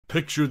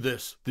Picture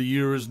this, the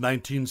year is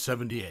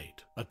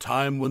 1978, a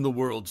time when the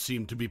world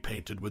seemed to be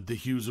painted with the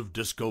hues of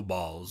disco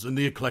balls and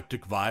the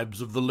eclectic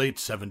vibes of the late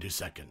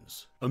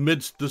 70s.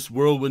 Amidst this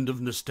whirlwind of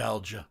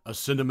nostalgia, a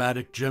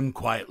cinematic gem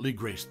quietly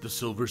graced the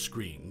silver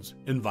screens,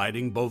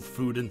 inviting both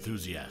food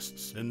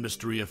enthusiasts and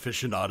mystery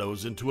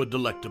aficionados into a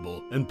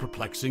delectable and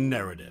perplexing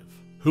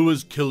narrative. Who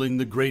is Killing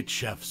the Great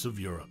Chefs of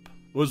Europe?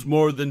 Was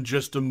more than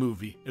just a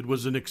movie. It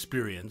was an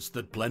experience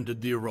that blended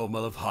the aroma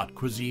of hot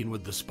cuisine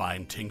with the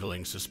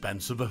spine-tingling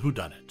suspense of a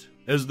whodunit.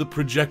 As the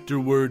projector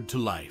whirred to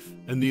life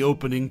and the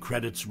opening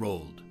credits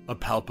rolled, a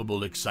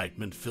palpable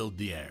excitement filled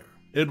the air.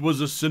 It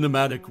was a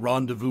cinematic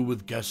rendezvous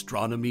with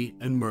gastronomy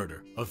and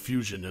murder, a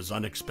fusion as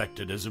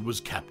unexpected as it was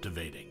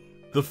captivating.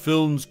 The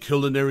film's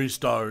culinary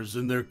stars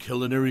and their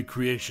culinary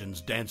creations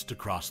danced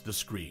across the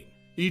screen,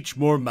 each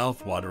more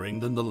mouth-watering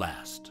than the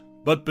last.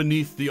 But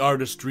beneath the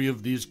artistry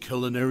of these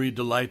culinary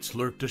delights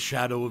lurked a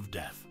shadow of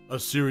death, a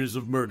series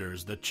of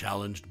murders that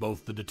challenged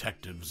both the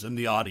detectives and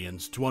the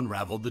audience to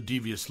unravel the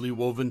deviously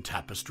woven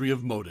tapestry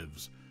of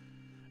motives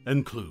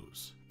and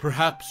clues.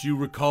 Perhaps you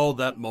recall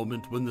that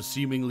moment when the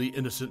seemingly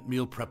innocent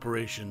meal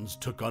preparations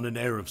took on an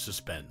air of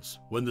suspense,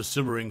 when the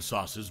simmering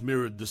sauces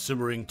mirrored the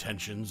simmering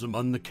tensions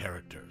among the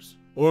characters.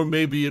 Or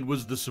maybe it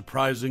was the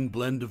surprising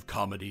blend of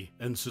comedy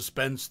and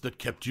suspense that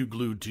kept you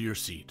glued to your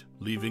seat,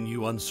 leaving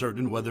you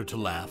uncertain whether to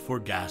laugh or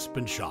gasp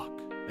in shock.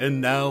 And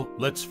now,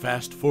 let's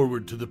fast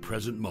forward to the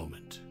present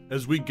moment.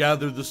 As we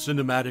gather the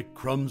cinematic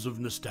crumbs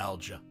of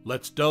nostalgia,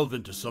 let's delve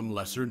into some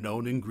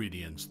lesser-known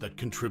ingredients that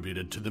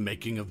contributed to the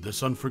making of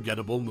this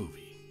unforgettable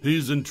movie.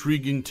 These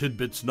intriguing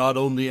tidbits not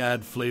only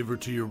add flavor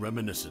to your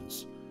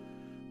reminiscence,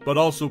 but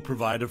also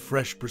provide a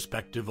fresh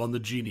perspective on the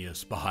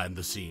genius behind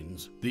the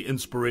scenes, the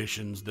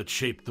inspirations that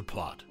shape the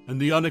plot, and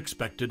the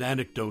unexpected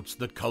anecdotes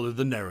that color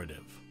the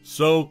narrative.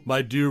 So,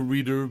 my dear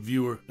reader,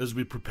 viewer, as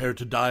we prepare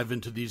to dive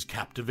into these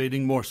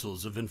captivating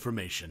morsels of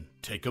information,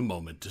 take a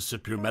moment to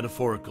sip your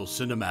metaphorical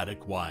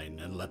cinematic wine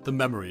and let the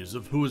memories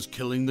of Who is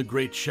Killing the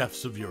Great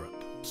Chefs of Europe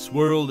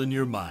swirl in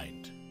your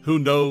mind. Who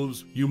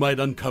knows, you might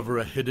uncover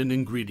a hidden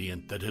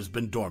ingredient that has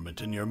been dormant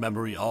in your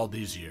memory all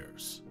these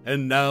years.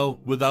 And now,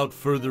 without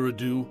further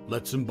ado,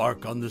 let's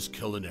embark on this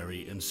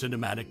culinary and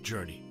cinematic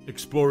journey,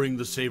 exploring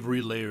the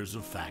savory layers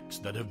of facts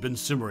that have been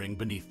simmering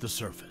beneath the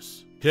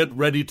surface. Get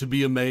ready to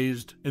be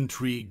amazed,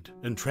 intrigued,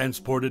 and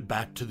transported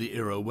back to the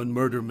era when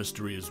murder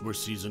mysteries were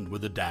seasoned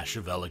with a dash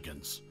of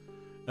elegance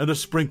and a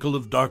sprinkle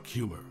of dark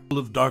humor.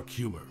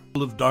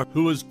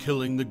 Who is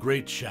Killing the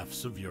Great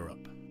Chefs of Europe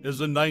is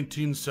a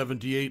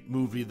 1978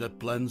 movie that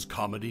blends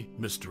comedy,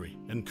 mystery,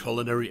 and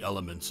culinary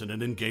elements in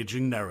an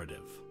engaging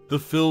narrative. The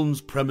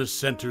film's premise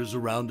centers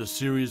around a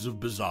series of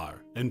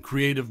bizarre and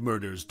creative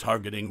murders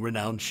targeting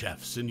renowned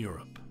chefs in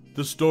Europe.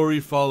 The story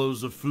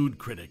follows a food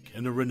critic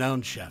and a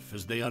renowned chef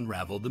as they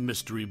unravel the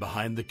mystery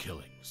behind the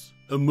killings.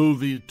 A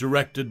movie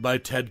directed by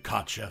Ted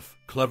Kotcheff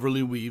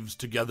cleverly weaves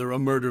together a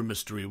murder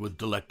mystery with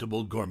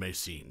delectable gourmet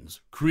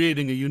scenes,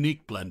 creating a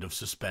unique blend of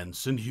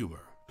suspense and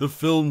humor. The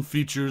film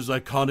features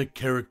iconic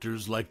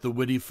characters like the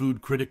witty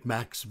food critic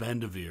Max van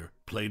de Veer,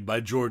 played by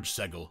George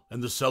Segal,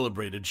 and the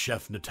celebrated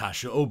chef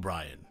Natasha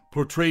O'Brien,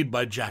 portrayed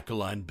by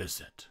Jacqueline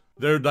Bisset.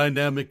 Their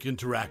dynamic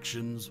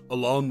interactions,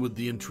 along with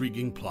the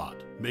intriguing plot,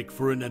 make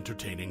for an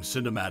entertaining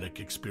cinematic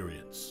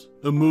experience.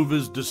 The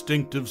movie's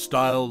distinctive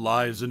style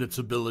lies in its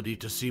ability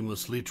to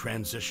seamlessly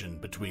transition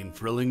between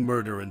thrilling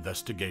murder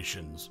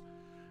investigations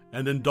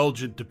and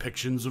indulgent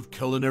depictions of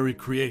culinary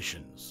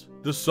creations.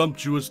 The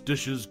sumptuous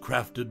dishes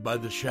crafted by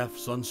the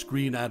chefs on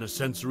screen add a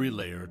sensory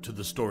layer to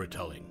the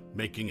storytelling,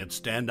 making it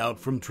stand out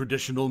from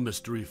traditional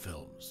mystery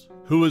films.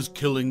 Who is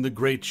Killing the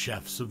Great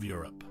Chefs of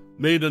Europe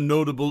made a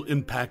notable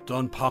impact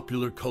on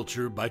popular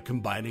culture by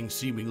combining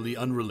seemingly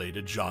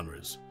unrelated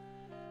genres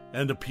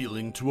and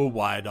appealing to a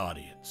wide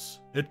audience.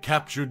 It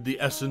captured the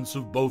essence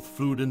of both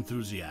food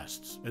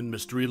enthusiasts and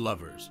mystery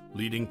lovers,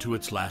 leading to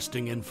its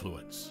lasting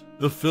influence.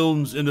 The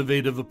film's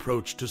innovative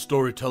approach to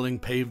storytelling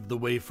paved the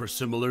way for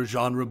similar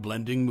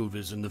genre-blending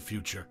movies in the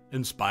future,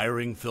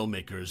 inspiring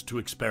filmmakers to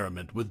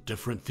experiment with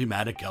different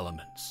thematic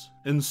elements.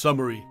 In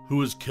summary,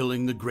 Who is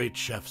Killing the Great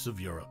Chefs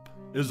of Europe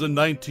is a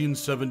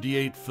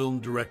 1978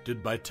 film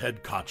directed by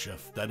Ted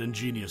Kotcheff that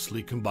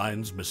ingeniously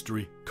combines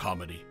mystery,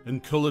 comedy,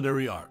 and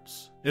culinary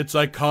arts. Its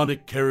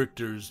iconic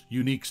characters,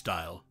 unique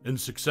style,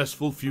 and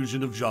successful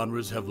fusion of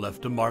genres have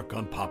left a mark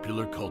on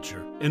popular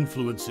culture,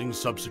 influencing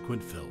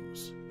subsequent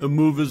films. The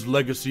movie's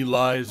legacy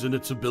lies in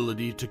its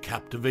ability to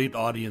captivate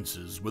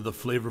audiences with a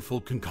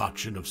flavorful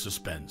concoction of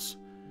suspense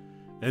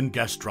and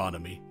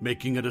gastronomy,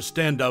 making it a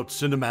standout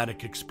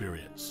cinematic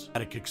experience.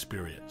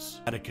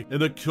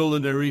 In a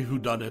culinary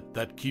whodunit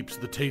that keeps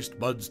the taste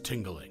buds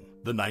tingling,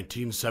 the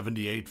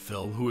 1978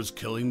 film Who is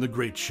Killing the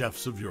Great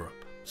Chefs of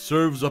Europe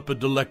serves up a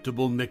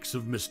delectable mix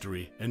of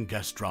mystery and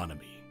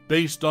gastronomy.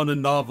 Based on a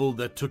novel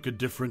that took a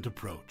different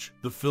approach,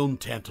 the film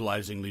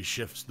tantalizingly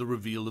shifts the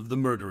reveal of the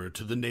murderer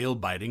to the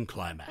nail-biting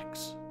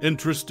climax.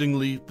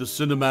 Interestingly, the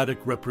cinematic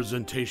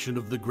representation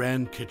of the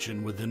Grand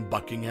Kitchen within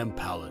Buckingham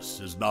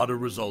Palace is not a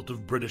result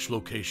of British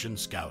location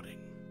scouting.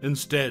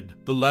 Instead,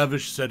 the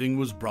lavish setting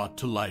was brought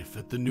to life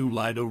at the new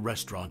Lido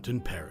restaurant in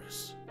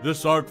Paris.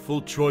 This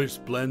artful choice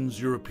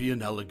blends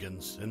European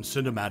elegance and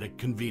cinematic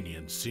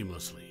convenience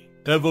seamlessly.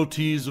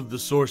 Devotees of the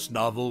source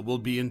novel will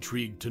be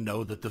intrigued to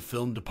know that the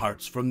film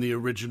departs from the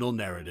original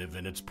narrative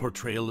in its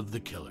portrayal of the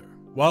killer.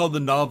 While the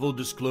novel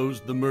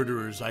disclosed the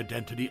murderer's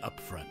identity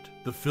upfront,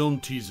 the film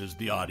teases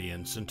the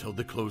audience until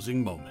the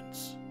closing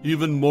moments.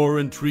 Even more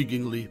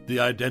intriguingly, the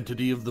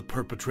identity of the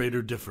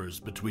perpetrator differs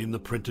between the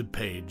printed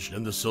page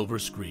and the silver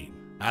screen,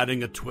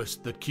 adding a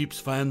twist that keeps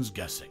fans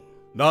guessing.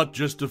 Not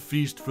just a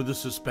feast for the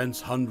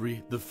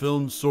suspense-hungry, the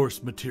film's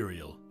source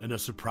material, and a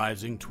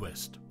surprising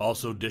twist,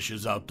 also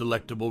dishes out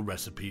delectable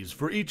recipes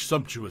for each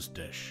sumptuous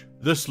dish.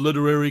 This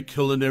literary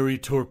culinary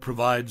tour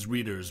provides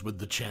readers with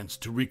the chance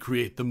to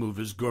recreate the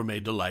movie's gourmet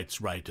delights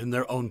right in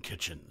their own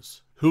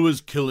kitchens. Who is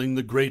Killing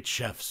the Great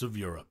Chefs of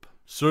Europe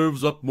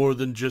serves up more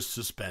than just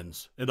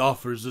suspense. It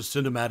offers a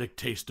cinematic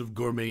taste of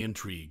gourmet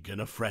intrigue and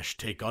a fresh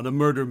take on a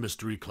murder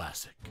mystery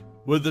classic.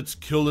 With its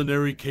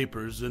culinary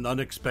capers and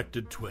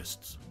unexpected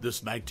twists,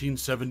 this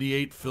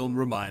 1978 film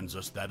reminds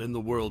us that in the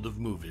world of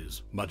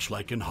movies, much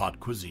like in hot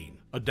cuisine,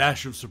 a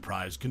dash of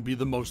surprise can be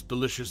the most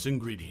delicious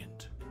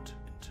ingredient.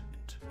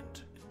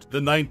 The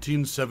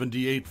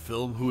 1978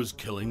 film Who is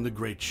Killing the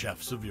Great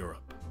Chefs of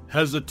Europe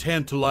has a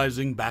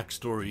tantalizing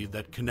backstory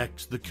that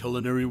connects the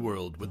culinary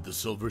world with the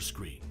silver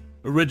screen.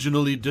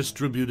 Originally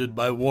distributed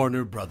by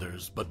Warner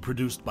Brothers but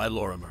produced by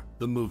Lorimer,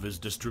 the movie's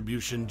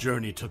distribution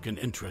journey took an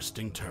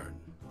interesting turn.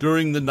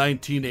 During the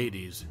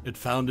 1980s, it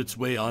found its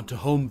way onto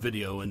home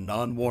video and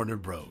non-Warner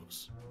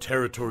Bros.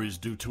 territories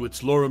due to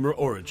its Lorimer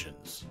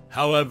origins.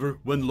 However,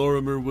 when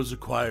Lorimer was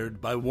acquired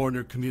by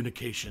Warner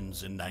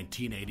Communications in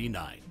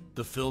 1989,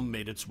 the film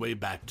made its way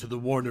back to the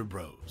Warner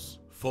Bros.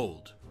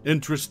 Fold.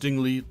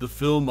 Interestingly, the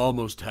film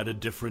almost had a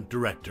different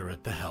director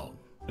at the helm.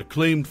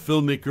 Acclaimed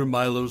filmmaker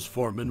Milos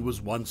Forman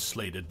was once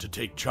slated to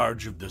take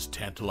charge of this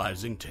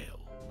tantalizing tale.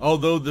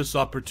 Although this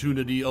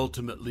opportunity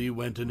ultimately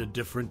went in a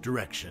different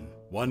direction,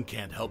 one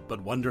can't help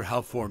but wonder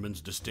how Forman's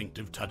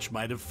distinctive touch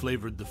might have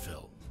flavored the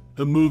film.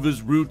 The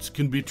movie's roots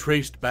can be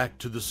traced back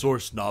to the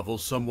source novel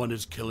Someone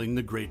is Killing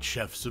the Great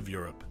Chefs of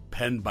Europe,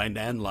 penned by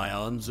Nan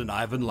Lyons and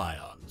Ivan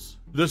Lyons.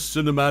 This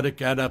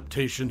cinematic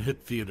adaptation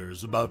hit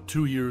theaters about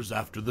 2 years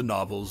after the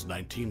novel's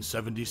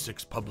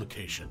 1976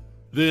 publication.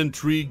 The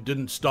intrigue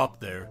didn't stop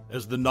there,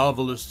 as the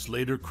novelists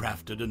later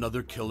crafted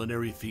another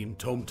culinary-themed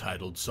tome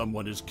titled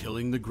Someone is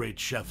Killing the Great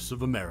Chefs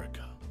of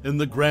America. In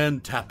the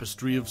grand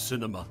tapestry of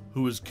cinema,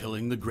 Who is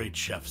Killing the Great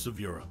Chefs of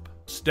Europe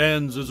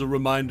stands as a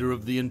reminder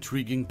of the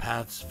intriguing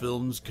paths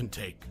films can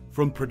take,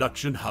 from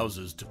production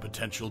houses to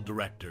potential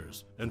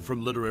directors, and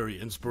from literary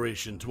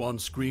inspiration to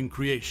on-screen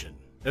creation.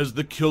 As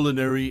the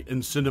culinary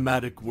and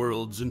cinematic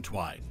worlds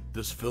entwine,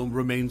 this film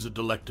remains a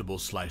delectable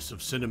slice of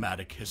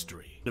cinematic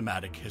history.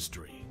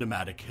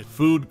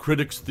 Food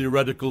critics'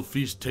 theoretical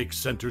feast takes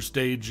center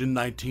stage in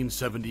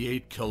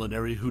 1978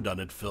 culinary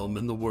whodunit film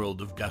in the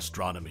world of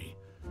gastronomy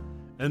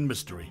and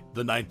mystery.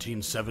 The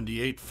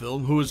 1978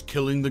 film Who is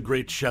Killing the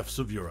Great Chefs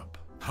of Europe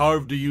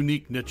carved a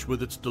unique niche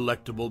with its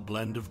delectable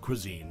blend of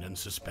cuisine and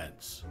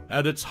suspense.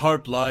 At its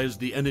heart lies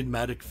the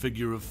enigmatic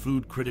figure of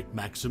food critic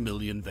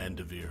Maximilian Van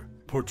de Veer,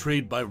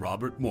 portrayed by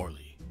Robert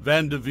Morley.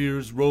 Van de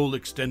Veer's role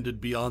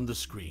extended beyond the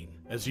screen,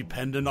 as he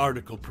penned an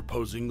article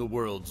proposing the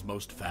world's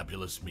most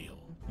fabulous meal.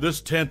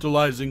 This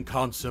tantalizing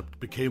concept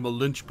became a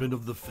linchpin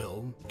of the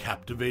film,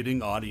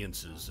 captivating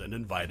audiences and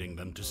inviting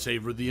them to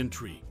savor the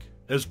intrigue.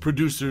 As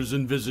producers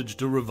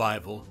envisaged a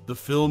revival, the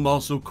film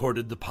also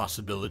courted the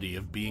possibility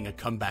of being a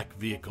comeback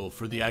vehicle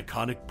for the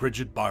iconic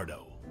Brigitte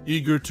Bardot.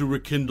 Eager to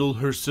rekindle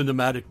her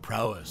cinematic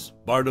prowess,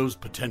 Bardot's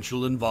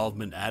potential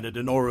involvement added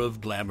an aura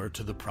of glamour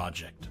to the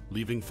project,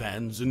 leaving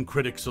fans and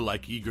critics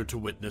alike eager to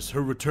witness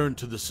her return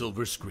to the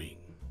silver screen.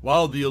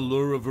 While the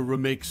allure of a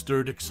remake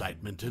stirred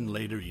excitement in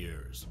later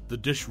years, the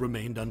dish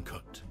remained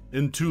uncooked.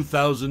 In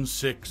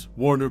 2006,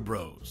 Warner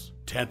Bros.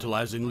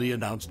 Tantalizingly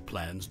announced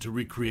plans to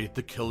recreate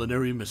the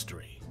culinary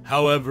mystery.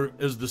 However,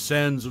 as the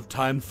sands of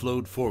time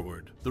flowed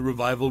forward, the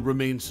revival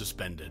remained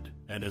suspended,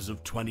 and as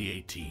of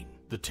 2018,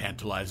 the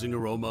tantalizing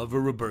aroma of a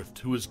rebirth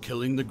Who is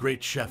Killing the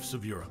Great Chefs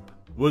of Europe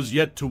was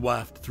yet to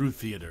waft through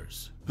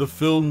theaters. The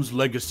film's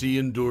legacy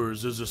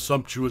endures as a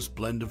sumptuous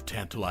blend of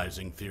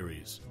tantalizing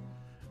theories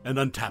and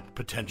untapped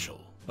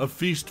potential. A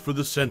feast for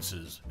the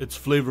senses, its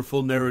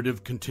flavorful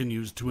narrative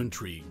continues to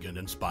intrigue and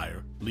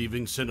inspire,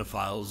 leaving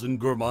cinephiles and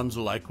gourmands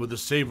alike with a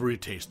savory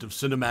taste of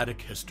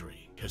cinematic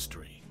history.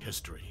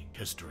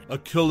 A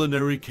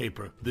culinary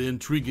caper, the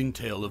intriguing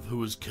tale of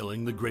Who is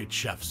Killing the Great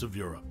Chefs of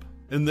Europe.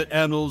 In the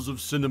annals of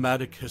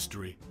cinematic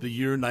history, the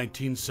year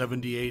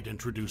 1978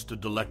 introduced a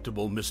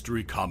delectable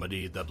mystery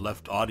comedy that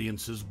left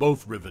audiences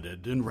both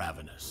riveted and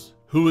ravenous.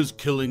 Who is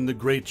Killing the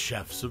Great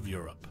Chefs of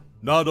Europe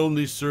not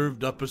only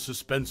served up a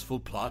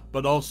suspenseful plot,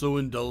 but also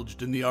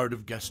indulged in the art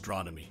of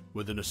gastronomy,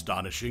 with an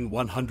astonishing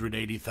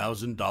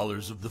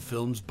 $180,000 of the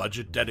film's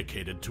budget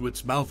dedicated to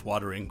its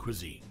mouth-watering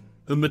cuisine.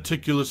 The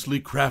meticulously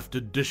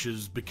crafted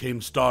dishes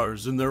became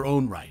stars in their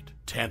own right,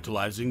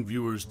 tantalizing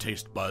viewers'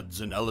 taste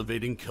buds and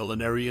elevating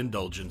culinary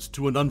indulgence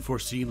to an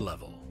unforeseen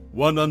level.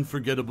 One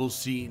unforgettable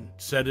scene,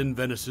 set in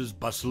Venice's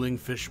bustling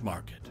fish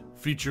market,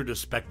 featured a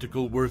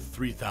spectacle worth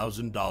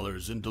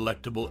 $3,000 in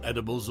delectable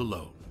edibles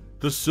alone.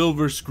 The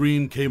silver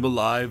screen came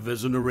alive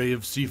as an array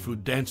of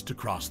seafood danced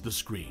across the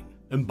screen,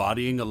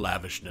 embodying a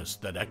lavishness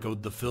that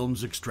echoed the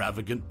film's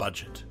extravagant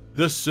budget.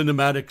 This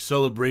cinematic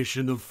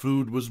celebration of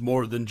food was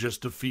more than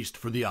just a feast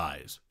for the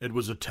eyes. It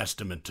was a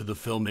testament to the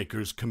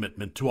filmmaker's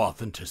commitment to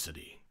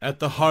authenticity. At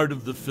the heart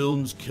of the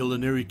film's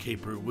culinary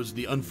caper was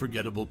the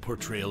unforgettable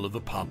portrayal of a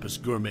pompous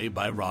gourmet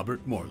by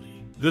Robert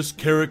Morley. This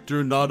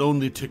character not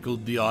only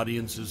tickled the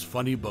audience's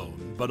funny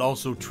bone, but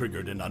also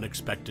triggered an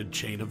unexpected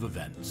chain of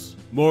events.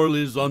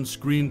 Morley's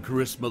on-screen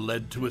charisma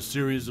led to a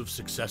series of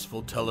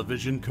successful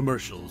television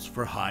commercials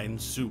for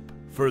Heinz Soup,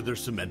 further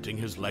cementing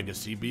his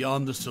legacy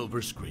beyond the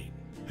silver screen.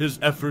 His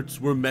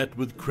efforts were met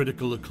with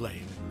critical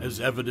acclaim,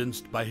 as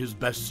evidenced by his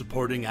Best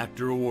Supporting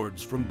Actor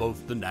awards from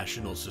both the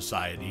National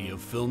Society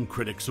of Film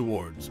Critics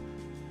Awards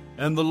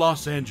and the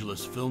Los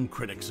Angeles Film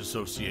Critics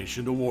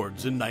Association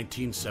Awards in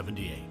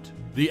 1978.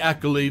 The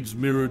accolades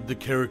mirrored the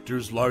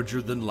character's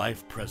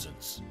larger-than-life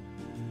presence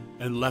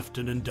and left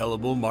an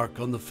indelible mark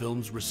on the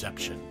film's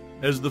reception.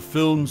 As the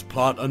film's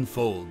plot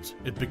unfolds,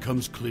 it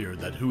becomes clear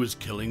that Who is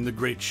Killing the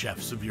Great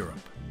Chefs of Europe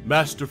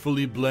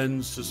masterfully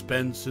blends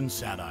suspense and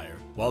satire,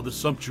 while the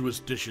sumptuous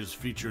dishes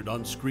featured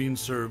on screen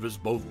serve as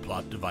both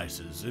plot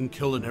devices and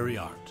culinary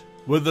art.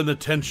 With an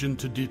attention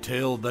to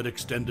detail that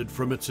extended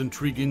from its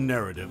intriguing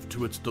narrative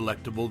to its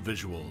delectable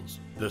visuals,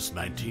 this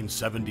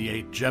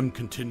 1978 gem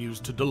continues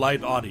to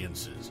delight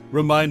audiences,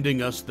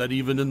 reminding us that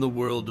even in the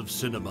world of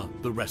cinema,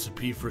 the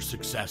recipe for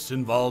success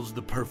involves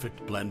the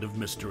perfect blend of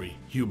mystery,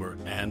 humor,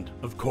 and,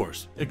 of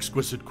course,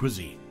 exquisite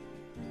cuisine.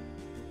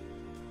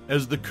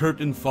 As the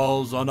curtain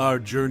falls on our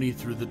journey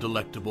through the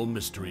delectable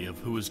mystery of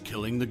Who is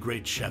Killing the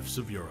Great Chefs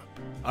of Europe,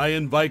 I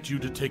invite you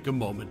to take a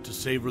moment to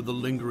savor the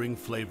lingering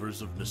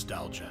flavors of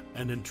nostalgia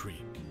and intrigue.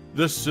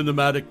 This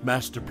cinematic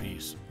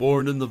masterpiece,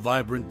 born in the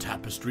vibrant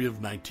tapestry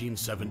of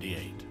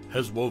 1978,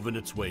 has woven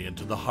its way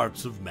into the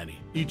hearts of many,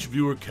 each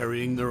viewer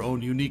carrying their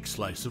own unique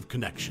slice of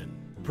connection.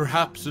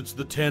 Perhaps it's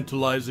the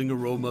tantalizing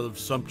aroma of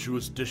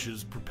sumptuous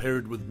dishes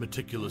prepared with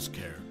meticulous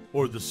care,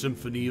 or the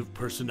symphony of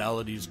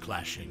personalities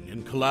clashing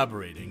and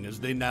collaborating as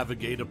they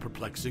navigate a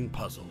perplexing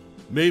puzzle.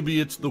 Maybe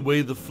it's the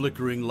way the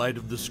flickering light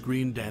of the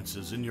screen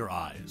dances in your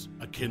eyes,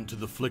 akin to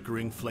the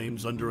flickering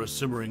flames under a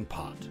simmering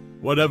pot.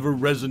 Whatever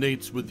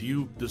resonates with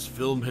you, this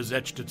film has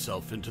etched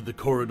itself into the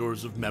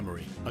corridors of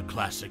memory, a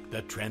classic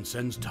that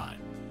transcends time.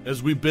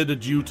 As we bid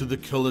adieu to the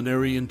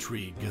culinary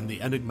intrigue and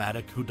the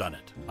enigmatic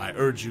whodunit, I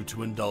urge you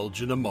to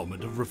indulge in a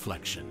moment of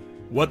reflection.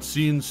 What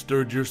scenes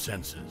stirred your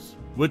senses?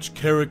 Which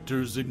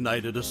characters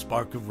ignited a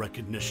spark of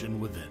recognition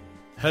within?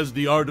 Has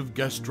the art of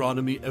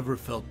gastronomy ever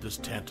felt this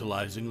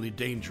tantalizingly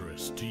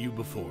dangerous to you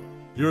before?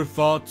 Your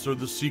thoughts are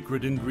the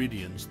secret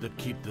ingredients that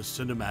keep this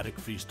cinematic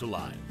feast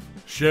alive.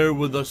 Share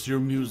with us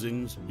your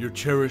musings, your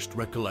cherished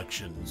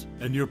recollections,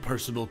 and your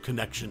personal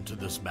connection to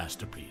this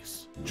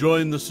masterpiece.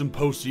 Join the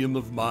symposium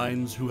of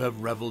minds who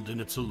have reveled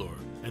in its allure,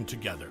 and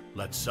together,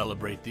 let's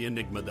celebrate the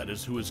enigma that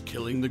is Who is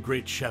Killing the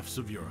Great Chefs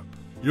of Europe.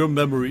 Your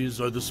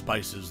memories are the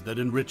spices that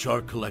enrich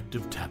our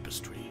collective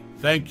tapestry.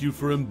 Thank you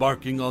for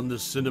embarking on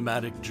this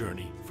cinematic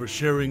journey, for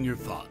sharing your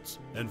thoughts,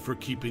 and for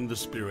keeping the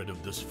spirit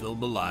of this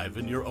film alive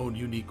in your own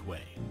unique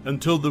way.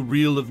 Until the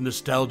reel of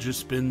nostalgia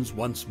spins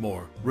once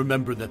more,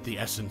 remember that the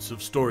essence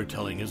of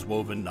storytelling is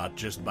woven not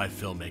just by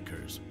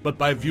filmmakers, but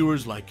by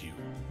viewers like you.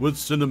 With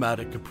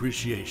cinematic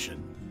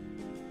appreciation,